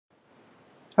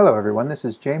Hello everyone, this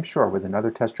is James Shore with another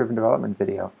test-driven development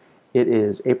video. It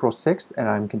is April 6th and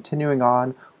I'm continuing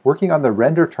on working on the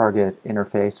render target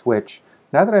interface, which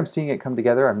now that I'm seeing it come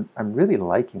together, I'm really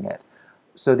liking it.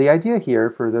 So the idea here,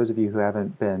 for those of you who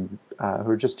haven't been, who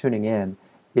are just tuning in,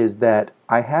 is that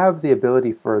I have the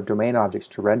ability for domain objects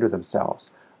to render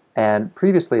themselves. And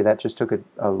previously that just took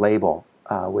a label,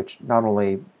 which not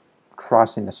only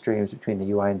crossing the streams between the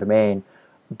UI and domain,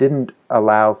 didn't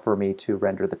allow for me to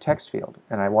render the text field,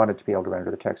 and I wanted to be able to render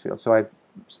the text field. So I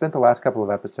spent the last couple of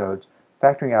episodes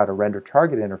factoring out a render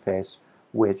target interface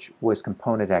which was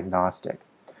component agnostic.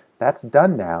 That's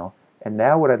done now, and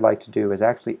now what I'd like to do is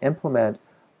actually implement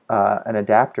an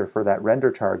adapter for that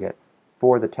render target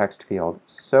for the text field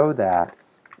so that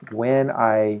when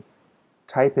I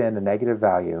type in a negative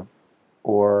value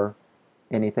or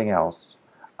anything else,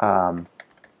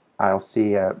 I'll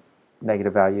see a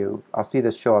negative value. I'll see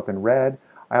this show up in red.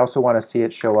 I also want to see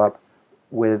it show up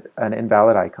with an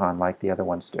invalid icon like the other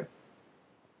ones do.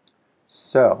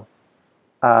 So,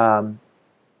 yeah,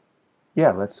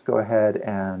 let's go ahead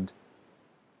and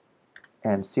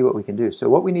see what we can do. So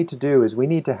what we need to do is we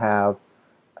need to have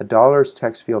a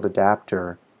 $text field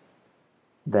adapter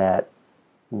that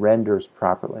renders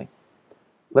properly.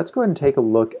 Let's go ahead and take a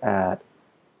look at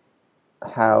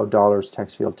how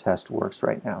 $text field test works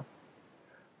right now.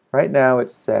 Right now it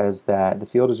says that the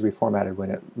field is reformatted when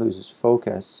it loses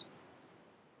focus.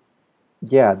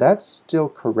 Yeah, that's still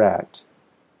correct,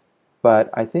 but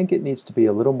I think it needs to be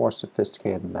a little more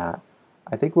sophisticated than that.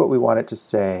 I think what we want it to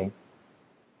say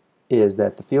is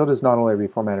that the field is not only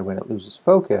reformatted when it loses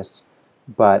focus,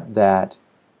 but that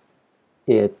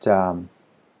it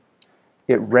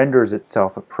renders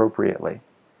itself appropriately.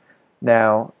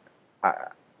 Now,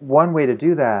 one way to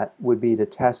do that would be to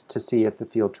test to see if the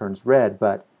field turns red,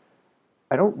 but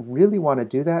I don't really want to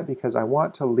do that because I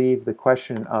want to leave the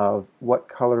question of what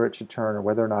color it should turn or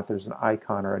whether or not there's an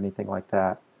icon or anything like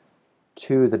that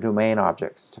to the domain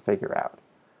objects to figure out.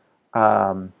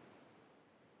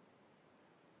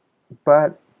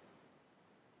 But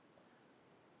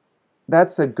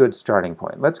that's a good starting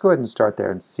point. Let's go ahead and start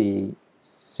there and see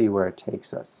where it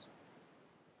takes us.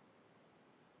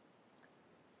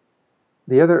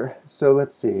 So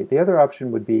let's see. The other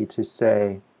option would be to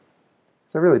say,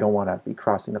 so I really don't want to be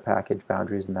crossing the package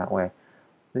boundaries in that way.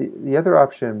 The other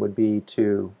option would be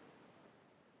to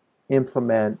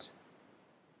implement,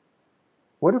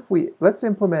 let's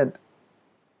implement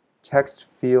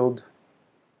TextField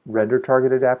render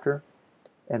target adapter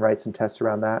and write some tests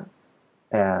around that.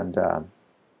 And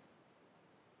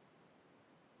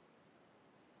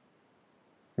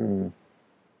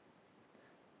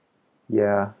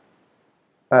yeah.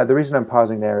 The reason I'm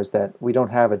pausing there is that we don't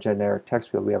have a generic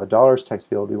text field. We have a text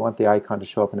field. We want the icon to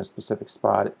show up in a specific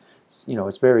spot.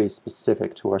 It's very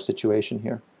specific to our situation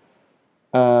here.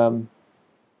 Yeah,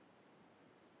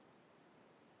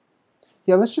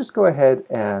 let's just go ahead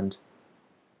and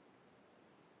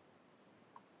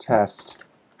test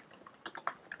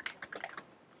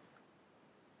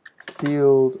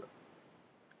field.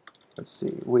 Let's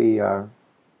see. We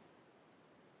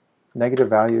negative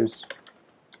values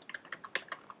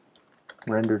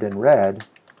rendered in red.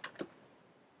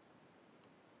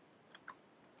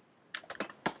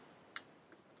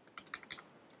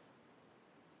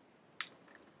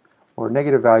 Or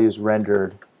negative values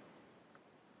rendered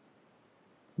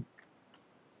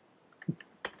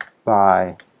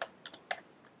by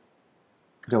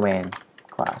domain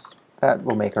class. That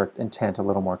will make our intent a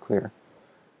little more clear.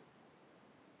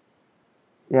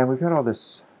 Yeah, we've got all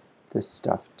this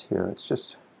stuff too. It's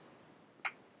just,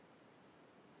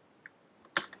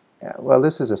 yeah, well,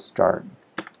 this is a start.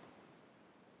 So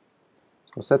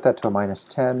we'll set that to a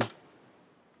 -10.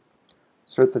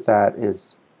 Assert that that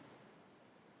is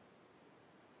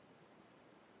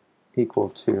equal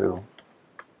to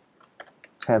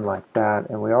 10 like that,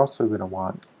 and we're also going to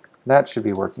want, that should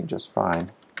be working just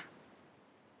fine.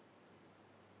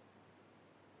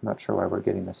 I'm not sure why we're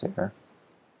getting this error.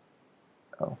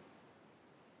 Oh.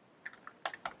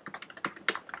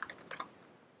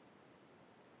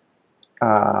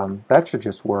 That should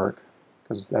just work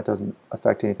because that doesn't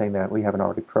affect anything that we haven't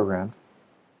already programmed.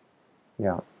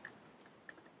 Yeah.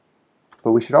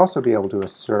 But we should also be able to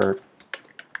assert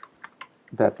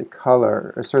that the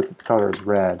color is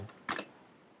red.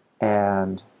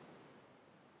 And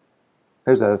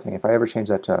there's the other thing. If I ever change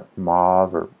that to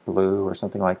mauve or blue or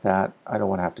something like that, I don't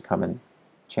want to have to come and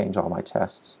change all my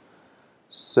tests.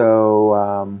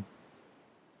 So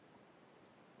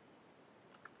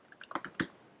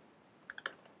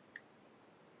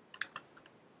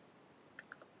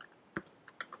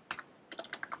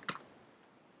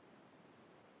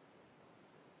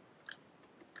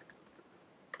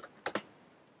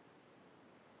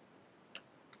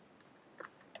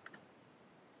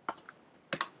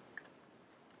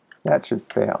That should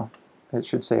fail. It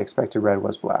should say expected red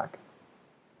was black.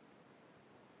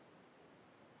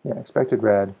 Yeah, expected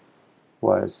red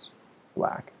was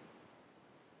black.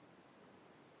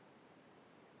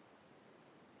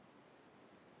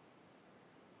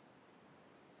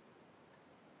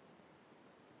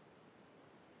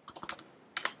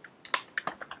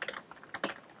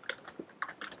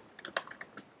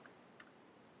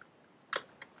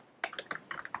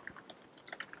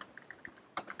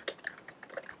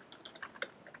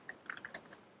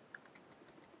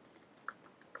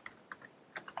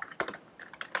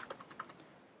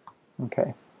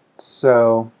 Okay,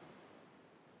 so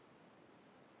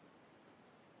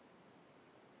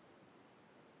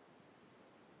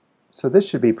this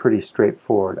should be pretty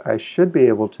straightforward. I should be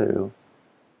able to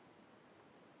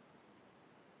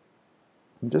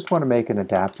just want to make an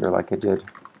adapter like I did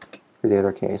for the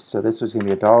other case. So this was going to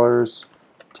be a dollars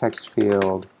text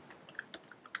field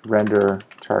render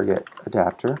target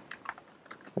adapter.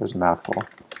 There's a mouthful.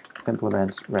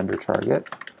 Implements render target.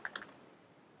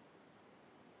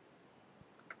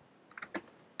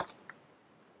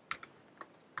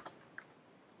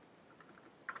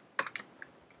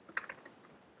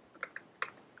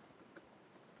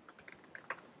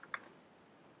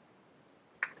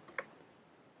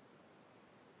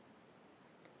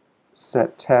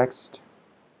 Set text.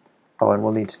 Oh, and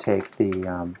we'll need to take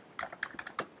the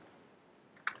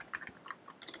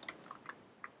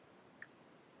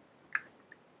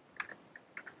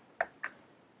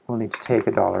we'll need to take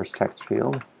a dollars text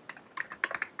field.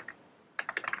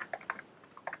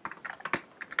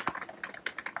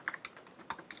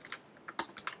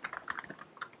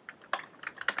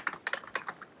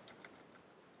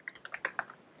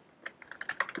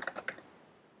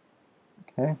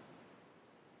 Okay.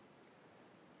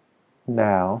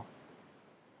 Now,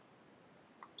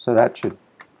 so that should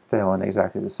fail in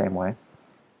exactly the same way.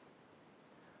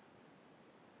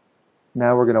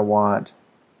 Now we're going to want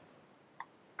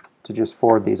to just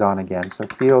forward these on again. So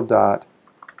field dot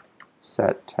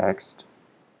set text.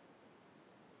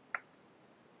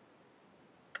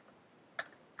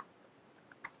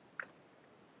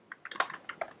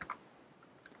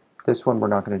 This one we're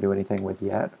not going to do anything with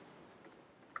yet.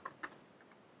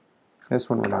 This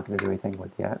one we're not going to do anything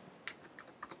with yet.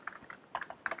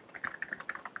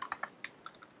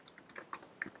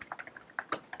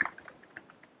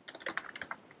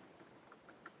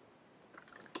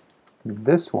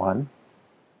 This one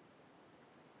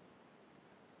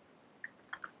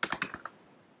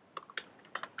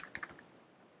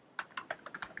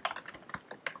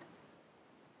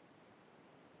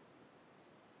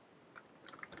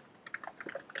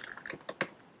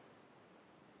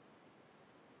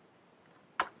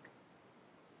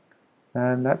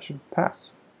and that should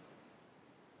pass.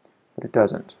 But it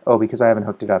doesn't. Oh, because I haven't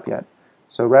hooked it up yet.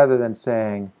 So rather than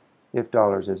saying if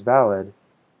dollars is valid,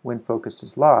 when focus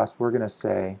is lost, we're going to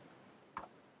say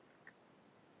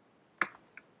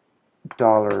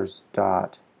dollars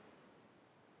dot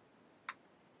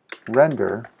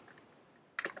render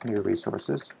new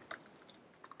resources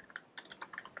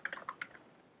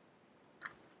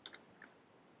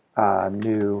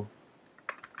new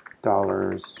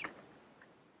dollars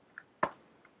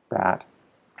that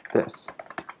this.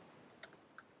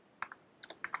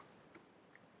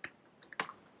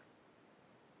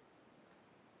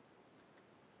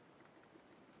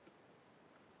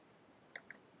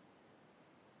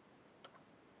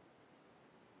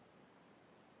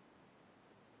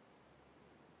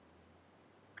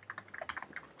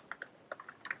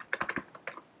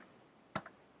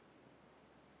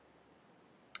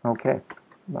 Okay,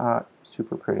 not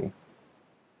super pretty.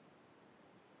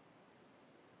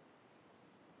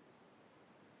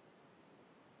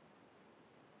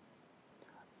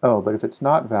 Oh, but if it's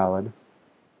not valid,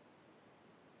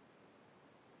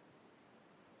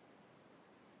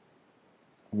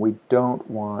 we don't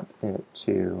want it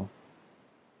to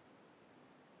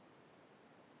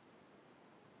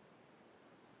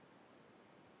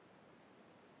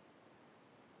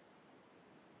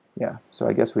yeah, so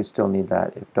I guess we still need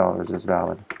that if dollars is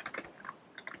valid.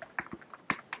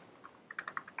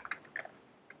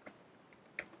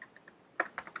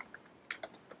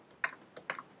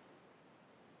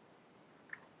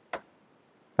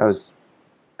 That was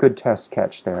good test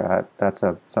catch there. That's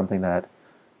something that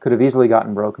could have easily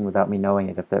gotten broken without me knowing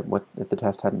it if the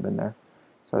test hadn't been there.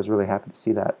 So I was really happy to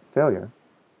see that failure.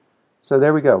 So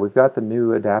there we go. We've got the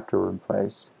new adapter in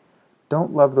place.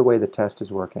 Don't love the way the test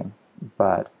is working,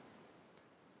 but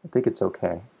I think it's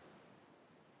okay.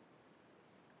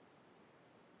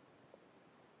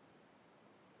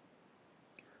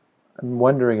 I'm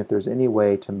wondering if there's any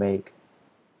way to make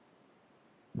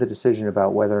the decision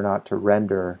about whether or not to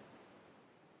render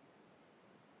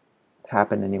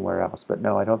happen anywhere else, but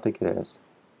no, I don't think it is.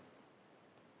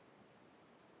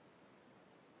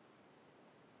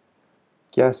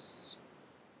 Guess,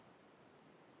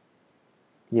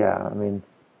 yeah, I mean,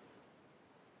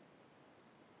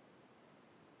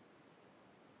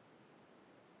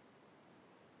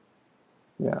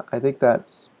 yeah, I think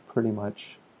that's pretty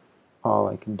much all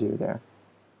I can do there.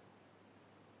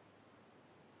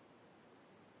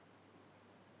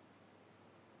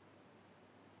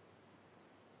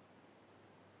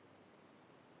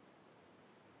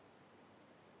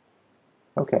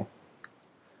 Okay.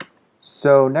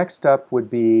 So next up would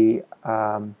be,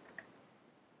 oh,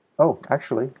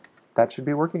 actually, that should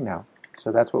be working now.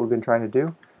 So that's what we've been trying to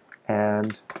do,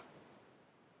 and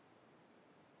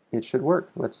it should work.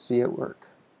 Let's see it work.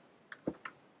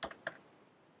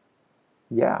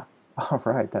 Yeah. All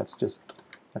right. That's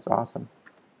awesome.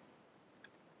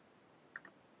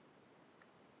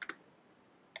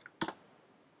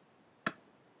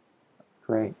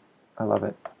 Great. I love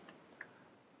it.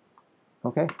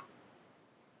 Okay.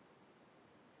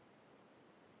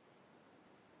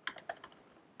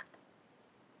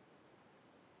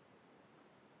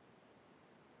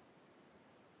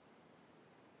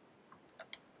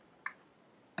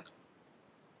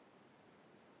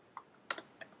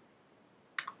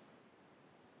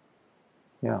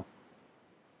 Yeah.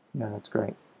 Yeah, that's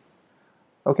great.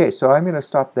 Okay, so I'm going to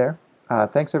stop there.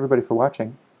 Thanks everybody for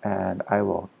watching, and I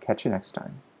will catch you next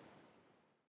time.